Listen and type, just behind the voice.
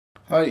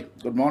Hi,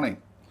 good morning.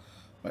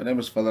 My name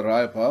is Father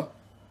Rayappa.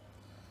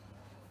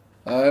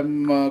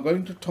 I'm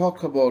going to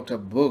talk about a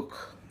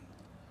book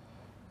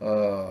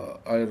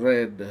I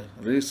read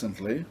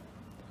recently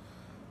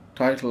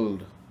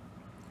titled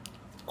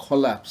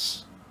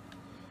Collapse,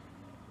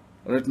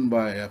 written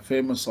by a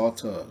famous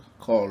author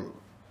called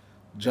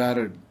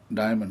Jared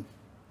Diamond.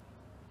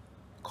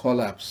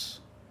 Collapse,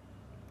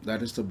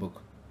 that is the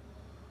book.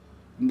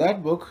 In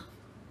that book,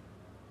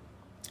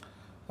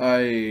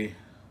 I,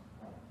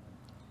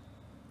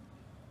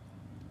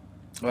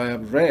 I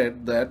have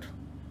read that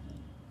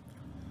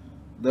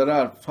there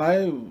are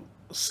five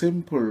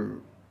simple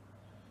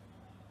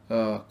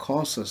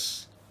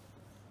causes.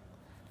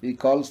 He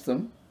calls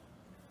them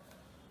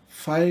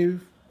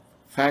five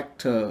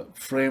factor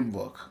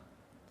framework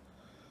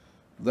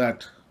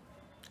that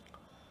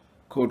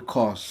could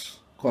cause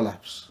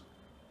collapse.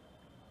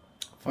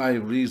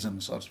 Five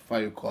reasons or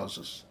five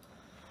causes,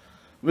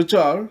 which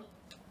are: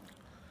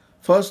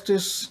 first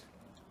is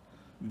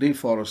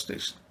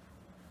deforestation.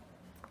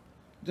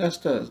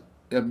 Just a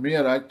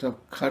mere act of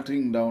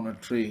cutting down a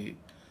tree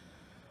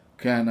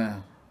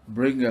can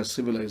bring a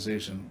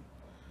civilization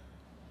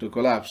to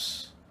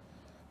collapse.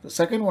 The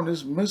second one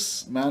is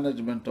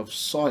mismanagement of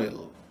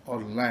soil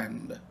or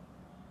land.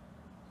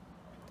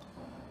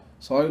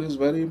 Soil is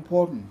very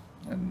important.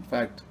 In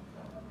fact,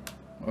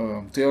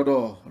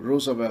 Theodore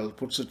Roosevelt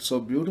puts it so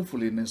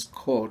beautifully in his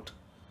quote: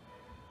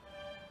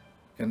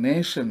 a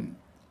nation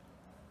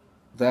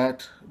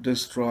that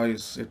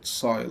destroys its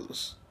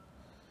soils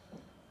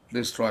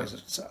destroys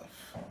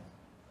itself.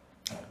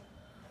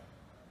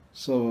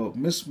 So,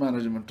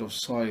 mismanagement of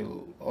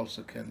soil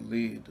also can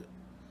lead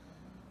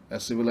a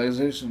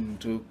civilization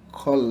to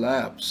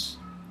collapse.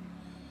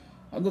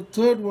 And the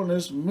third one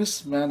is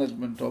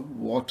mismanagement of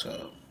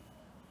water.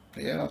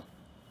 Yeah,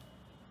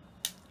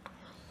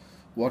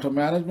 water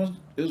management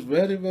is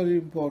very, very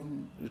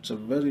important. It's a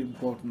very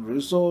important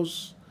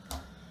resource,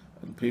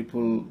 and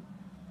people,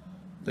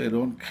 they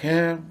don't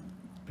care.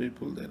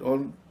 People, they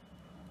don't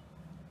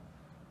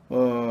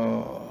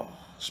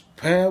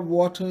spare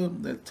water.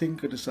 They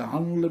think it is an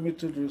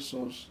unlimited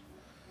resource,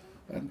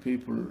 and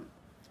people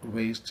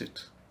waste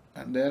it.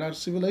 And there are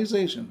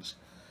civilizations,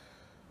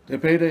 they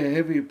paid a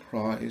heavy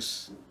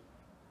price.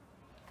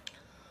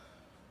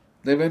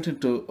 They went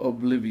into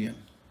oblivion.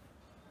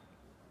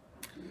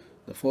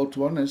 The fourth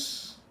one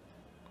is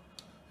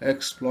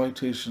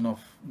exploitation of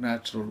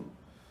natural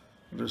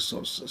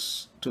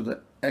resources to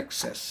the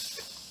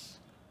excess,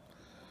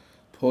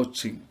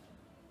 poaching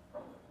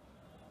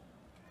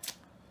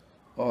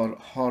or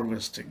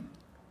harvesting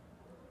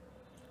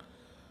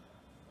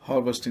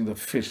the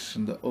fish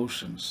in the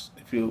oceans.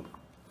 If you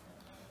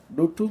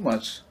do too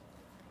much,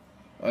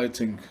 I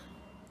think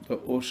the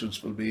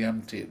oceans will be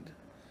emptied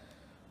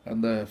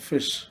and the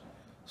fish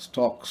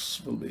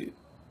stocks will be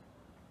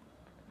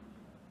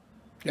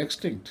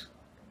extinct.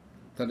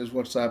 That is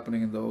what's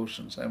happening in the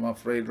oceans. I'm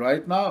afraid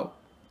right now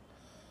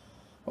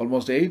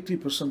almost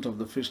 80% of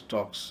the fish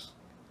stocks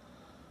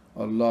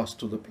are lost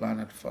to the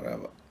planet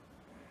forever.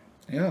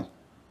 Yeah.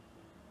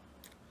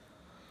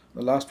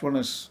 The last one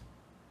is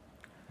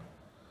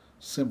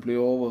simply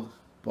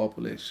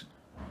overpopulation.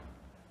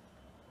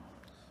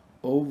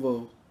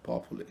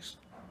 Overpopulation.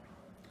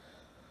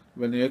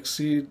 When you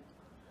exceed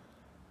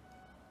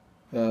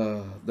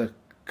the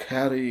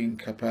carrying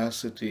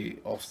capacity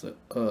of the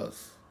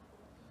earth,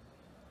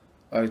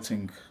 I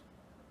think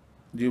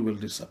you will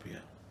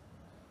disappear.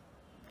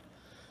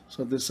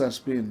 So this has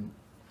been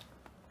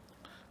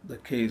the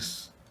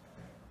case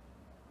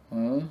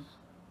in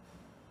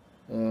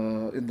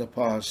the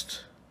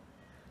past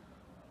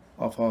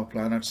of our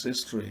planet's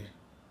history,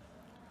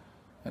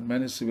 and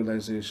many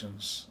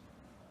civilizations,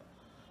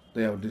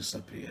 they have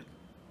disappeared.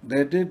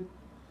 They did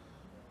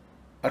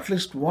at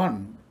least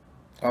one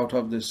out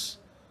of this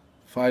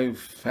five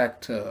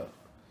factor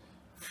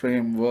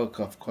framework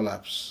of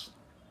collapse.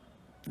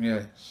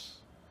 Yes.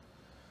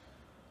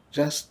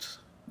 Just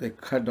they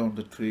cut down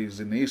the trees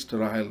in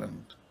Easter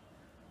Island.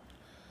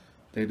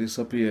 They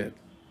disappeared.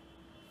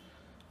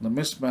 The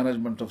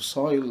mismanagement of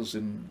soils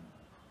in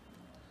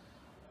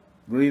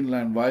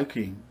Greenland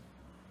Viking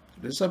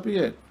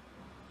disappeared.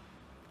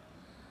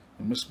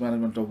 The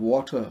mismanagement of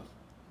water,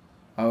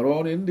 our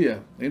own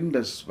India,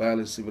 Indus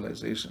Valley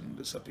civilization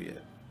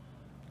disappeared.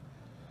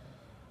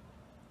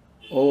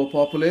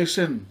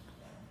 Overpopulation,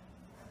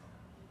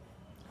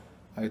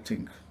 I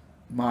think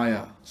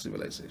Maya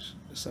civilization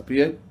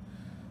disappeared.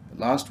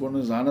 The last one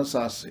is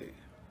Anasazi,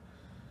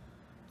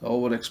 the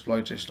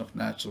overexploitation of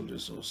natural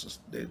resources,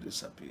 they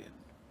disappeared.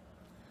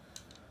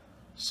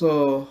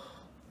 So,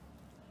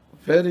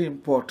 very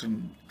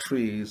important,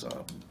 trees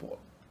are important.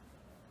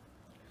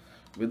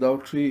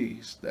 Without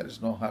trees, there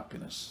is no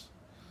happiness,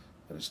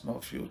 there is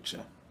no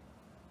future.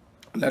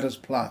 Let us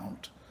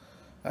plant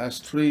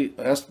as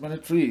many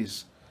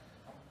trees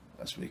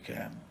as we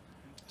can.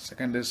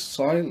 Second is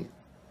soil.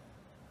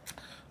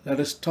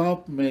 Let us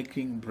stop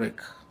making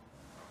brick.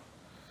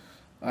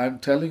 I am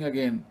telling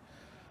again,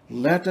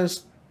 let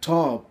us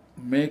stop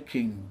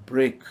making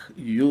brick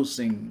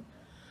using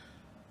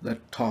the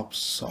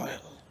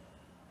topsoil.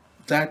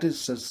 That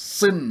is a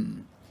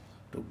sin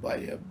to buy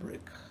a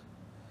brick.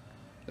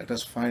 Let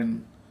us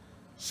find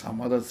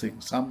some other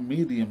thing, some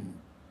medium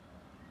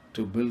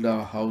to build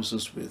our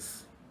houses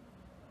with.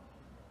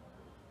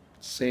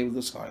 Save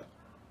the soil.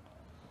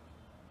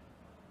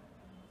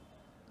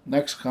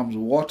 Next comes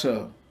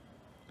water.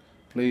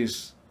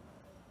 Please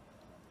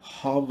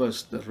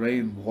harvest the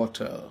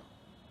rainwater.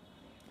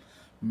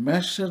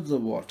 Measure the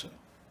water.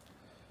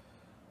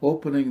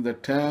 Opening the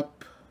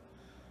tap,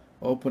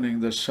 opening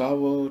the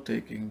shower,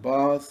 taking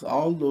bath,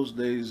 all those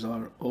days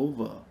are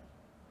over.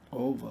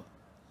 Over.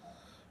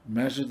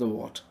 Measure the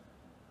water.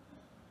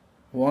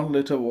 1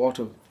 liter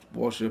water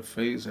wash your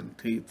face and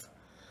teeth.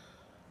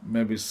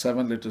 Maybe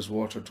 7 liters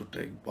water to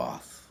take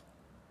bath.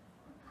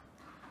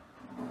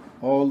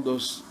 All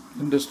those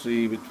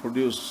industry which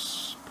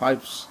produce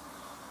pipes,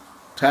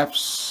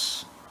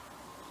 taps,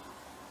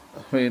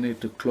 we need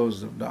to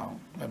close them down,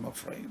 I'm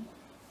afraid.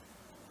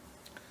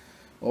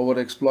 Over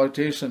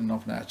exploitation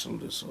of natural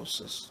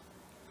resources.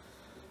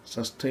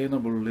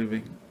 Sustainable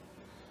living,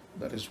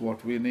 that is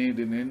what we need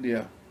in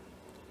India.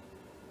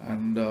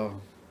 And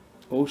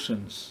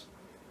oceans,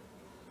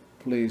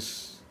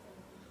 please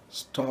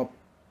stop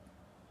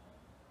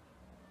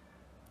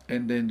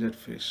endangered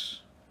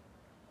fish.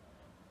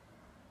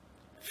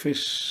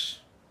 Fish,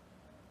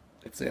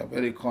 if they are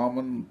very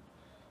common,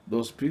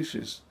 those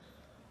species,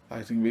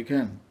 I think we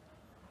can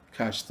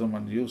catch them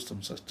and use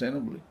them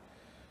sustainably.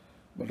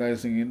 But I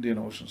think Indian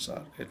oceans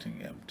are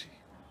getting empty.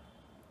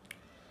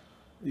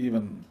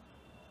 Even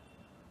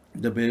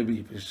the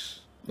baby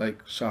fish,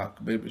 like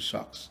baby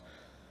sharks,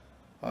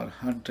 are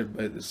hunted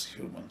by these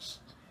humans.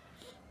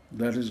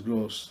 That is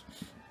gross.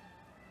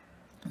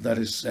 That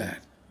is sad.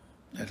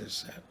 That is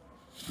sad.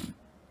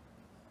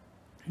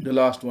 The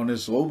last one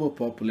is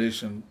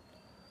overpopulation.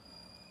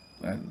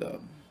 And,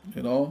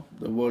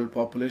 the world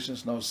population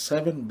is now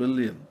 7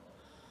 billion.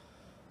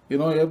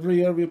 Every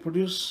year we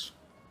produce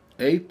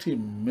 80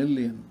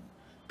 million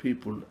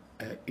people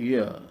a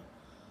year.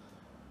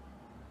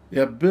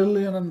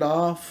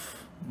 1.5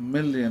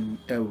 billion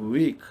a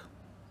week.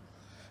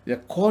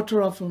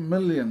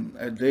 250,000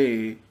 a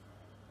day.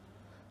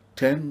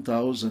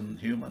 10,000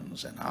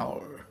 humans an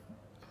hour.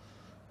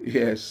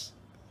 Yes.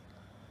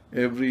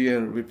 Every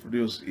year we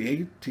produce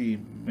 80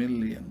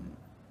 million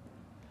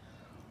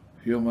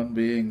human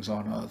beings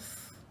on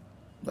earth.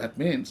 That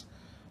means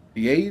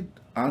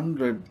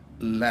 800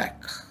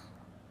 lakh.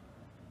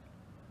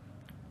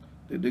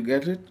 Did you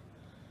get it?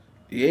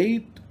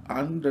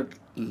 800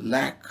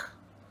 lakh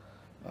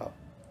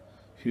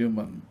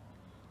humans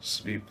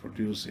we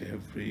produce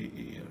every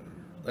year.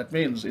 That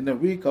means in a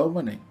week how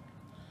many?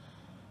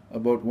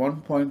 About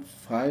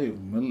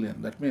 1.5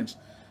 million. That means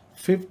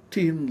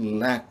 15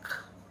 lakh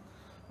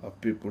of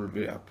people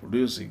we are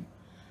producing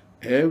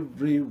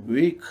every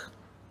week.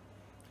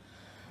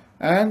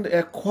 And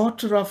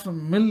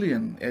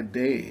 250,000 a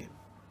day.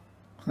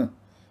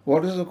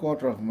 What is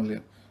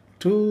 250,000?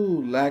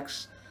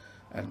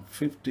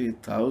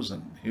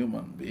 250,000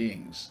 human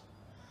beings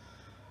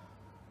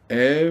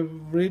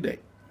every day.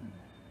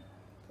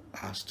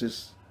 Last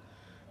is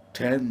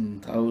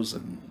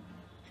 10,000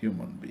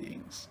 human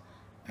beings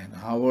an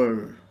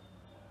hour.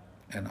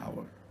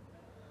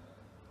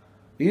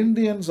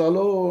 Indians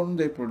alone,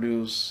 they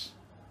produce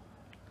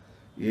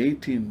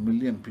 18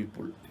 million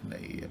people in a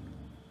year.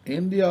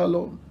 India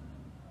alone.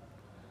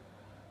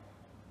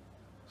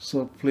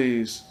 So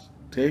please,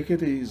 take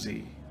it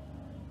easy.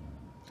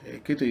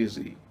 Take it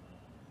easy.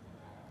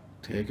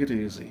 Take it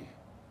easy.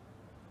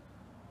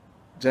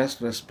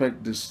 Just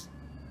respect this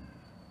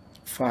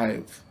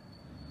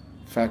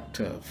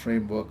 5-factor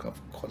framework of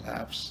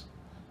collapse.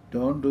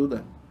 Don't do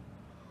them.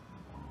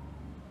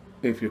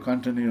 If you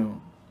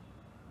continue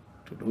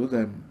to do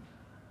them,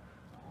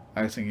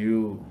 I think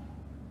you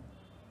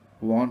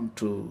want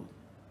to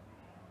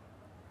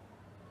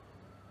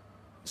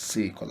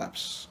see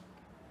collapse.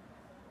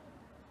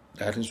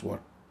 That is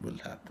what will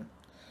happen.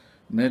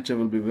 Nature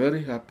will be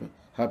very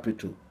happy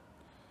to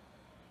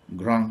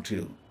grant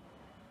you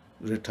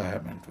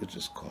retirement, which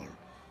is called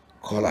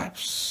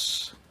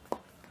collapse.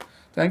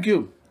 Thank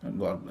you, and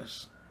God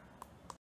bless.